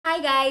Hi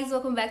guys,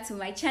 welcome back to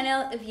my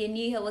channel. If you're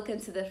new here, welcome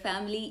to the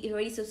family. You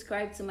already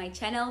subscribed to my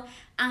channel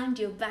and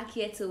you're back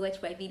here to watch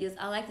my videos.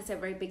 I'd like to say a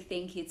very big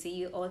thank you to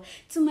you all.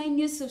 To my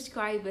new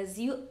subscribers,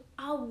 you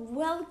are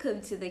welcome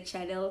to the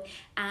channel.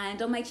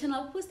 And on my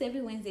channel, I post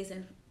every Wednesdays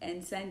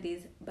and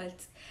Sundays,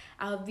 but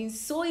I've been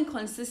so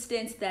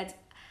inconsistent that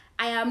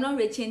I am not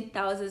reaching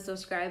 1,000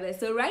 subscribers.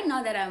 So right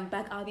now that I'm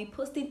back, I'll be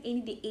posting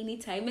any day,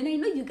 anytime. And I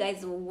know you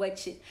guys will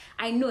watch it.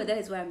 I know that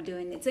is why I'm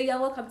doing it. So you're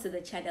welcome to the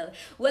channel.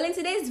 Well, in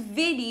today's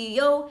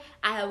video,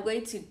 I am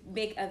going to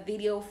make a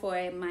video for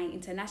my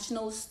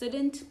international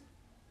student.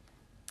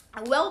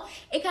 Well,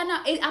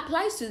 it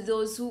applies to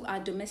those who are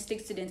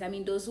domestic students. I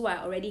mean, those who are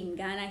already in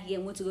Ghana here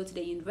and want to go to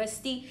the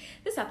university.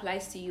 This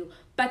applies to you.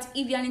 But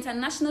if you're an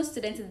international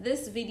student,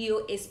 this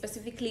video is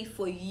specifically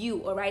for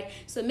you, all right?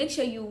 So make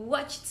sure you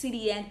watch to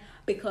the end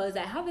because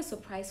I have a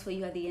surprise for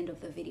you at the end of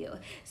the video.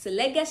 So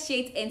let's get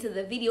straight into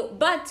the video.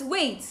 But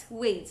wait.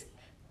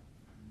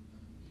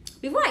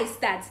 Before I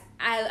start,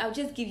 I'll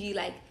just give you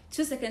like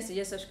 2 seconds to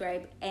just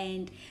subscribe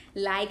and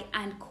like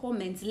and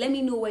comment. Let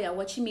me know where you're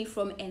watching me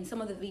from and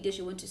some of the videos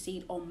you want to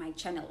see on my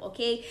channel,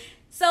 okay?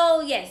 So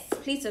yes,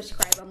 please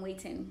subscribe. I'm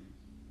waiting.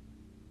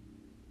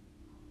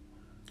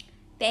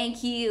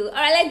 Thank you. All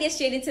right, let's get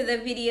straight into the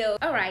video.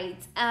 All right,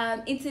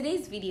 in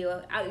today's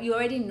video, you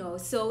already know,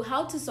 so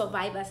how to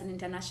survive as an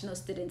international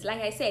student.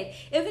 Like I said,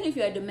 even if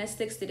you're a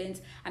domestic student,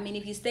 I mean,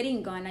 if you study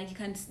in Ghana,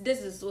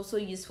 this is also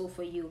useful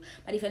for you.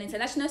 But if you're an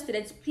international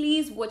student,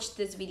 please watch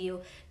this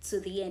video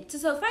to the end. To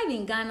survive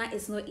in Ghana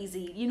is not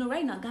easy. You know,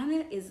 right now,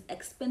 Ghana is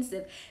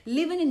expensive.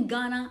 Living in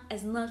Ghana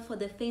is not for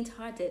the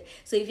faint-hearted.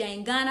 So if you're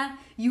in Ghana,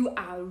 you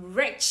are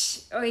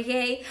rich,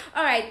 okay?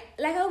 All right,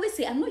 like I always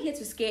say, I'm not here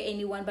to scare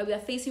anyone, but we are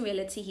facing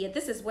reality here.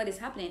 This is what is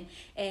happening.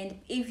 And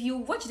if you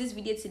watch this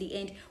video to the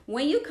end,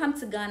 when you come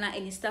to Ghana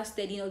and you start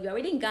studying, or you're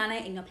already in Ghana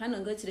and you're planning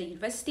on going to the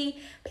university,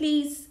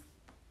 please,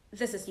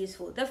 this is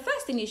useful. The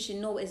first thing you should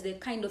know is the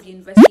kind of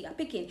university you're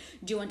picking.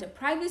 Do you want a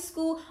private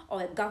school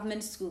or a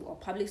government school or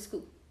public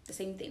school? The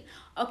same thing.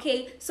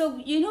 Okay, so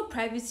you know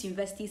private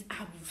universities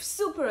are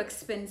super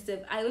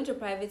expensive. I went to a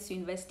private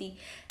university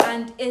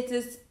and it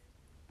is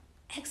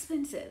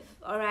expensive,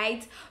 all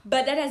right,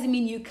 but that doesn't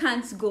mean you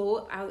can't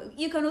go.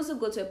 You can also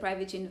go to a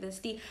private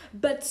university,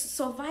 but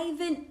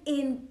surviving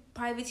in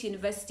private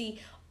university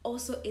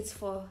also it's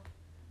for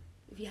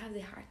if you have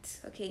the heart,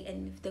 okay,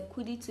 and if the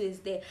kudi too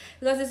is there,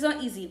 because it's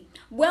not easy.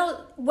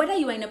 Well, whether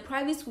you are in a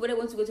private school, whether you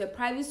want to go to a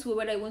private school,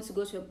 whether you want to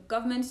go to a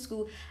government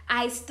school,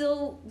 I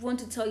still want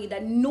to tell you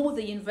that know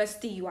the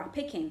university you are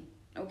picking,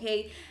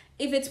 okay?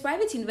 If it's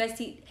private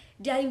university,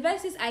 their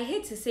universities, I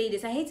hate to say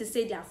this, I hate to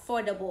say they're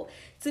affordable.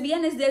 To be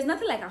honest, there's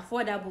nothing like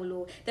affordable.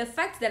 Oh. The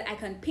fact that I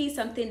can pay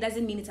something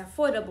doesn't mean it's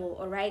affordable,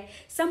 all right?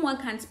 Someone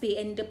can't pay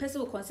and the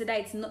person will consider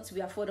it not to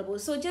be affordable.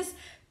 So just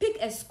pick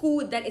a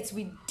school that it's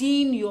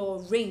within your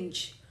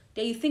range,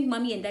 that you think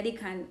mommy and daddy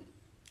can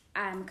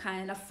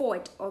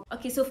afford.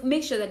 Okay, so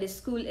make sure that the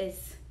school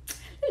is,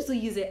 let's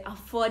use it,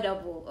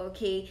 affordable,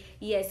 okay?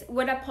 Yes,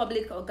 whether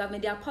public or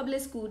government, there are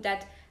public schools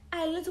that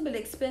are a little bit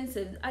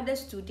expensive,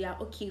 others too, they are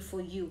okay for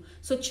you.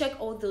 So check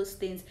all those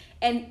things.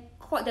 And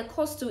the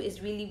cost too is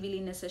really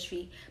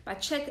necessary,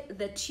 but check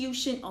the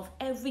tuition of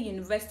every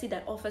university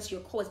that offers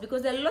your course,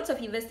 because there are lots of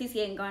universities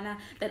here in Ghana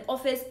that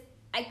offers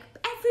like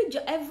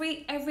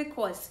every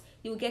course.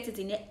 You will get it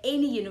in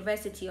any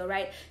university, all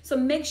right? So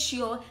make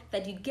sure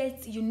that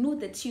you know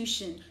the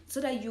tuition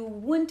so that you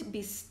won't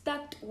be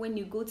stuck when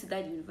you go to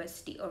that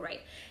university, all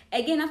right?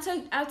 Again,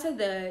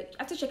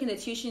 after checking the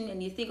tuition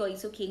and you think, oh,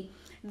 it's okay,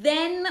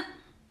 then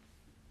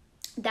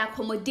the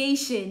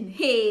accommodation.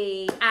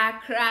 Hey,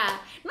 Accra,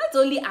 not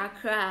only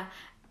Accra,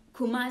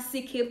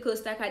 Kumasi, Cape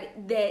Coast,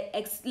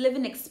 the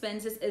living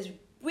expenses is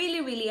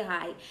really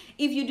high.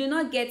 If you do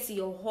not get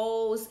your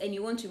halls and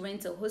you want to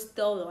rent a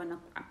hostel or an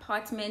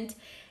apartment,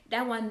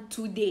 that one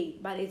today,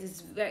 but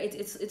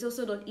it's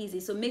also not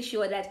easy. So make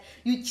sure that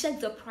you check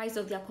the price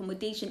of the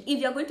accommodation. If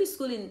you're going to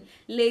school in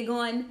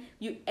Legon,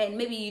 and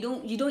maybe you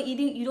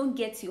don't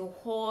get your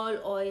hall,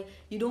 or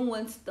you don't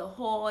want the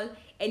hall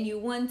and you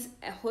want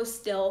a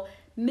hostel,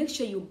 make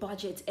sure you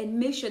budget and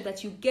make sure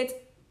that you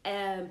get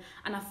an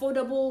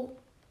affordable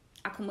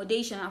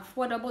accommodation,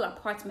 affordable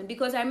apartment.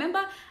 Because I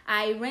remember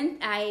I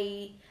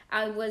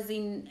was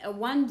in a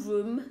one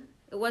room.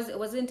 It was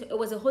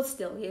a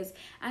hostel, yes,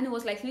 and it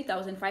was like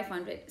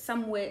 3,500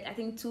 somewhere. I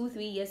think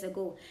 2-3 years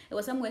ago it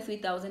was somewhere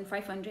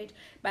 3,500,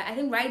 but I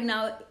think right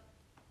now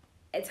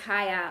it's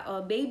higher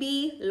or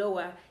maybe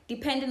lower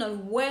depending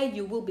on where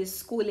you will be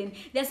schooling.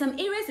 There's some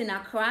areas in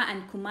Accra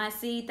and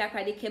Kumasi,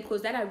 Takoradi, Cape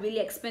Coast that are really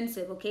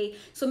expensive, okay?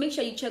 So make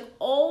sure you check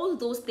all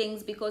those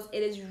things because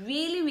it is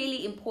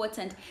really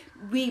important.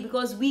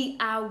 Because we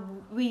are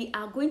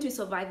going to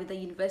survive at the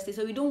university,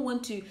 so we don't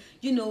want to,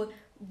 you know,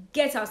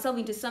 get ourselves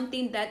into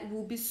something that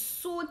will be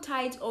so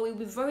tight or it will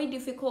be very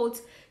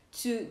difficult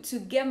to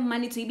get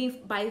money to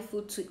even buy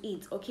food to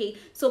eat, okay?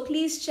 So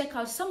please check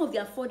out some of the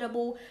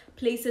affordable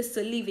places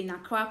to live in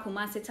Accra,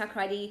 Kumasi,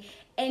 Takoradi,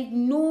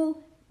 and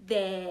know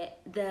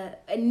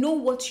and know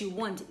what you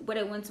want,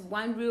 whether you want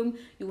 1 room,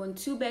 you want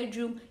 2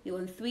 bedroom, you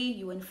want 3,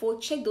 you want 4.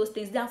 Check those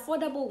things. The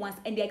affordable ones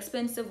and the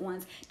expensive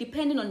ones,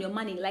 depending on your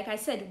money. Like I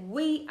said,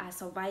 we are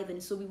surviving,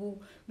 so we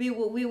will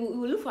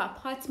look for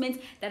apartments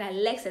that are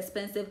less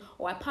expensive,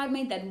 or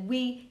apartments that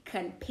we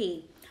can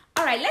pay.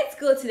 All right, let's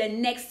go to the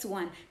next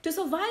one. To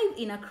survive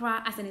in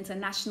Accra as an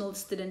international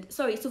student,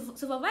 to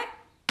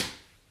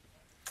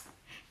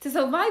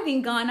survive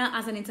in Ghana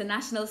as an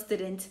international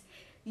student,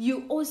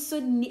 you also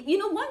need,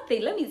 one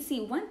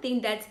thing, one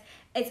thing that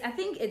I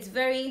think it's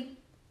very,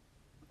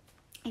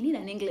 I need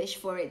an English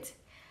for it.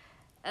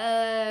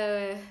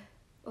 Oh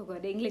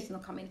God, the English is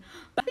not coming.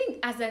 But I think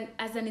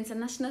as an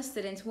international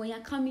student, when you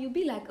come, you'll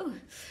be like, oh,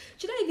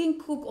 should I even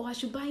cook, or I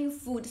should buy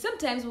food?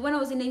 Sometimes when I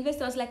was in the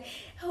university, I was like,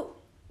 oh,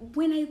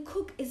 when I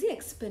cook, is it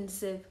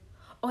expensive?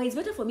 Or it's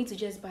better for me to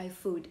just buy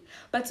food?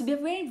 But to be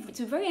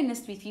very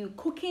honest with you,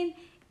 cooking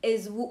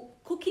is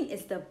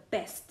the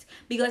best.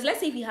 Because let's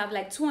say if you have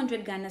like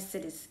 200 Ghana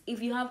cedis,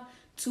 if you have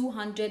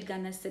 200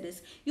 Ghana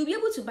cedis, you'll be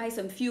able to buy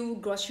some few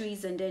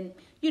groceries and then,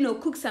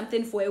 cook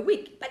something for a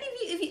week. But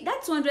if you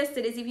that 200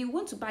 cedis, if you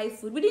want to buy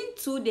food within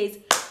 2 days,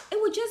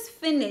 it will just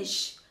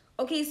finish.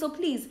 Okay, so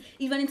please,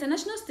 if you're an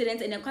international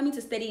student and you're coming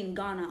to study in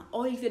Ghana,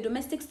 or if you're a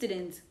domestic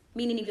student,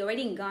 meaning if you're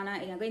already in Ghana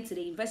and you're going to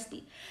the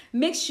university,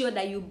 make sure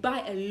that you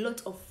buy a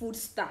lot of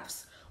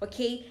foodstuffs,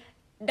 okay,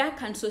 that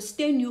can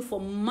sustain you for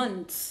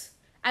months.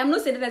 I'm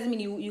not saying that doesn't mean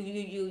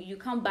you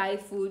can't buy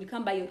food, you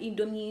can't buy your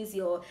Indomies,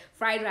 your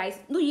fried rice.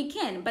 No, you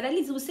can, but at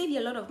least it will save you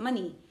a lot of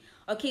money.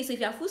 Okay, so if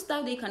you have food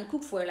stuff, they can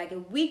cook for like a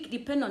week,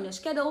 depending on your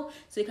schedule.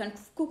 So you can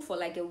cook for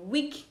like a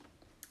week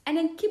and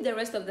then keep the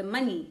rest of the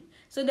money.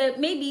 So that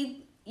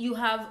maybe you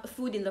have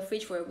food in the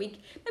fridge for a week.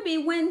 Maybe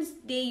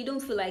Wednesday you don't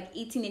feel like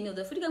eating any of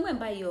the food. You can go and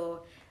buy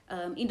your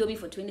Indomie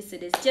for 20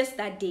 cedis just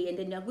that day, and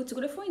then you're good to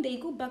go. The following day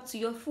you go back to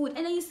your food,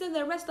 and then you save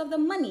the rest of the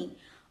money.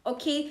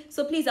 Okay,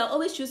 so please, I'll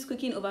always choose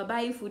cooking over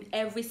buying food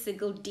every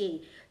single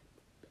day.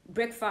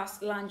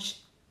 Breakfast, lunch,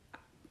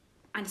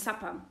 and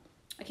supper.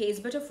 Okay, it's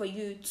better for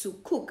you to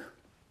cook.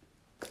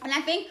 And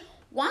I think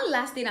one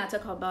last thing I'll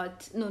talk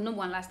about, no, not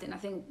one last thing, I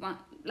think one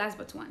last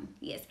but one,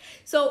 yes.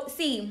 So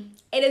see,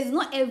 it is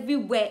not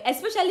everywhere,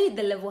 especially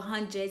the level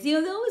 100s. They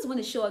always want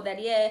to show up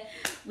that, yeah,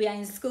 we are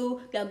in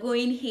school, we are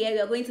going here, we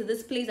are going to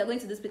this place, we are going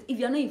to this place. If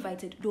you're not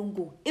invited, don't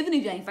go. Even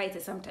if you're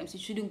invited, sometimes you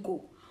shouldn't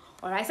go.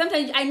 All right,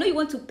 sometimes I know you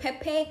want to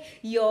pepper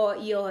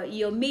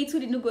your mates who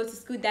didn't go to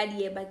school that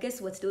year, but guess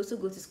what? They also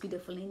go to school the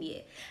following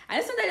year.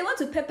 And sometimes they want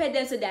to pepper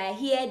them so they are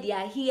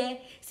here.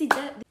 See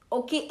that?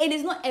 Okay, it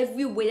is not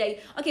everywhere.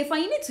 Okay,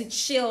 fine, you need to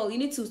chill, you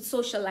need to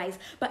socialize,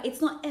 but it's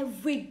not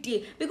every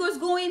day. Because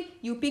going,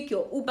 you pick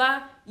your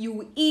Uber, you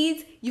will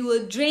eat, you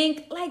will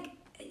drink, like,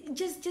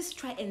 just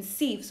try and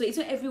save. So it's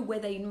not everywhere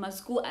that you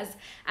must go as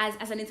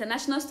an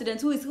international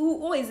student who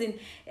is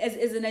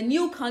in a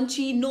new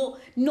country,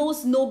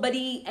 knows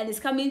nobody, and is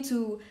coming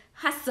to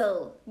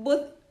hustle.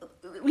 But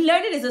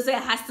learning is also a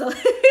hustle.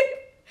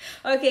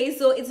 Okay,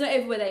 so it's not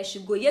everywhere that you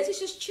should go. Yes, you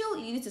should chill,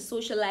 you need to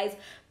socialize,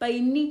 but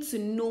you need to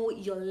know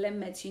your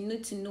limits. You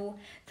need to know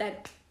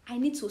that I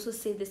need to also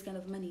save this kind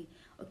of money.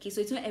 Okay, so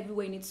it's not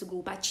everywhere you need to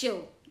go, but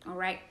chill. All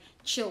right,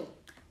 chill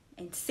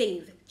and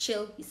save.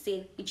 Chill, you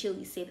save, you chill,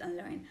 you save, and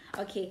learn.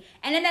 Okay,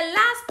 and then the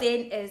last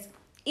thing is,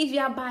 if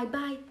you are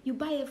buy, you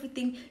buy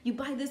everything, you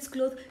buy this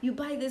clothes, you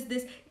buy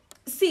this.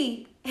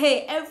 See,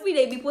 hey, every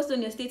day be posting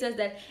on your status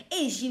that,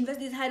 hey, she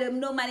invested, had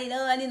no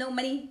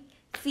money.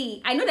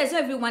 See, I know there's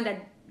not everyone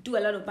that do a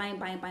lot of buying,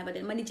 but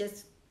the money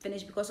just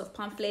finished because of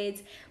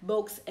pamphlets,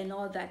 books, and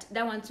all that.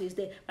 That one too is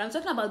there. But I'm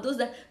talking about those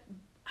that,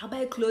 I'll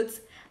buy clothes,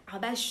 I'll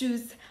buy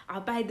shoes,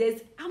 I'll buy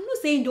this. I'm not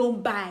saying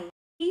don't buy.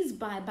 Please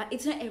buy, but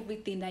it's not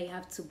everything that you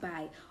have to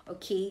buy,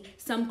 okay?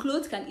 Some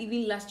clothes can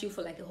even last you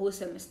for like a whole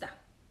semester.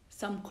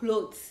 Some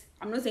clothes.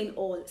 I'm not saying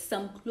all.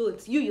 Some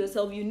clothes. You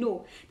yourself, you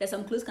know that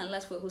some clothes can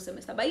last for a whole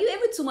semester. But you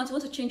every 2 months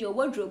want to change your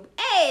wardrobe.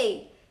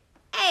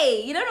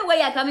 Hey, you don't know where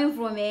you're coming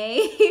from,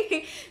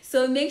 eh?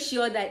 So make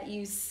sure that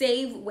you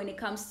save when it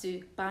comes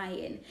to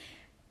buying.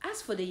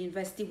 As for the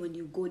university, when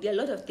you go, there are a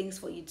lot of things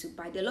for you to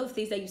buy. There are a lot of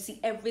things that you see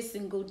every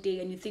single day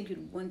and you think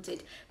you want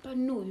it. But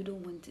no, you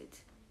don't want it.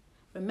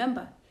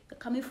 Remember, you're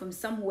coming from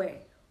somewhere,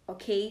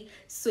 okay?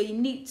 So you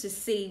need to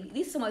save.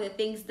 These are some of the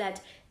things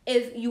that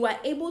if you are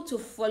able to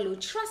follow,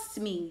 trust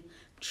me,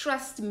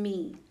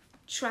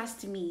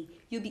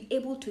 you'll be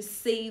able to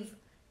save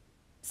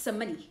some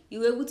money.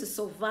 You're able to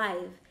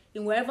survive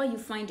in wherever you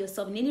find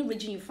yourself, in any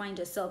region you find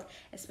yourself,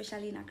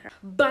 especially in Accra.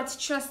 But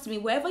trust me,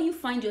 wherever you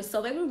find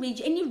yourself,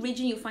 any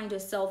region you find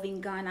yourself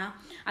in Ghana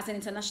as an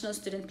international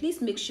student,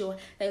 please make sure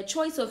that your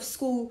choice of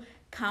school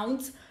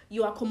counts,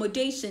 your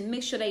accommodation.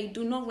 Make sure that you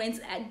do not rent.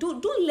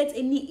 Don't let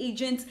any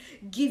agent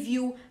give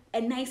you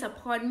a nice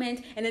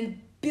apartment and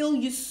then bill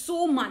you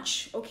so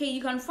much. Okay,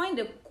 you can find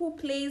a cool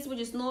place which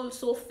is not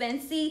so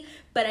fancy,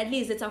 but at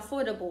least it's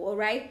affordable. All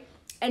right.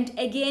 And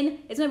again,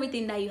 it's not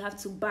everything that you have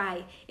to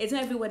buy. It's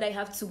not everywhere that you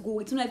have to go.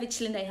 It's not every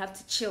chilling that you have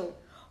to chill.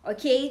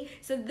 Okay,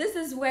 so this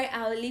is where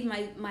I'll leave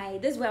my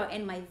this is where I'll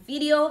end my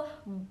video,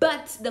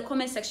 but the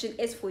comment section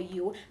is for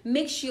you.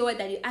 Make sure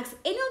that you ask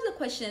any of the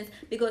questions,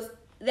 because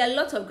there are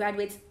lots of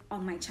graduates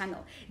on my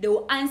channel. They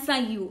will answer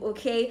you.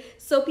 Okay,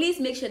 so please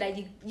make sure that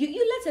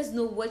you let us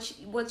know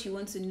what you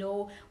want to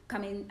know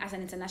coming as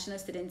an international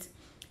student.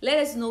 Let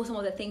us know some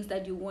of the things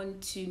that you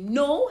want to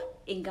know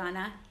in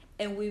Ghana,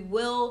 and we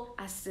will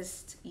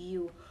assist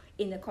you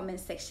in the comment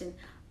section.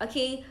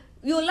 Okay,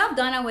 you'll love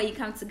Ghana when you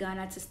come to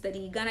Ghana to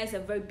study. Ghana is a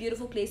very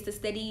beautiful place to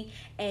study,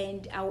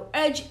 and I will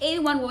urge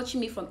anyone watching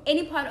me from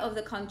any part of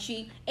the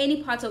country,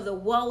 any part of the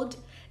world,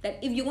 that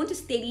if you want to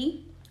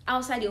study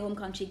outside your home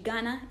country,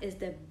 Ghana is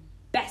the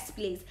best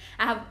place.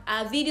 I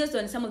have videos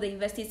on some of the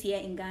universities here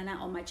in Ghana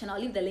on my channel.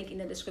 I'll leave the link in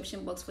the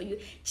description box for you.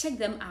 Check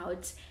them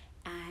out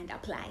and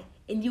apply,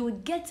 and you will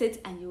get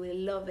it and you will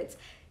love it.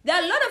 There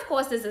are a lot of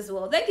courses as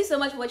well. Thank you so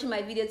much for watching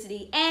my video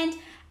today, and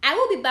I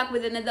will be back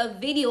with another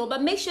video,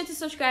 but make sure to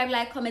subscribe,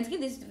 like, comment,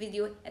 give this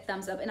video a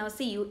thumbs up, and I'll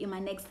see you in my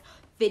next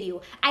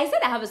video. I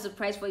said I have a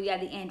surprise for you at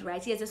the end,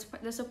 right? Yes,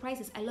 the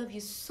surprise is I love you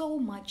so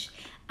much,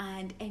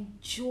 and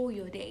enjoy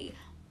your day.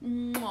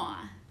 Mwah.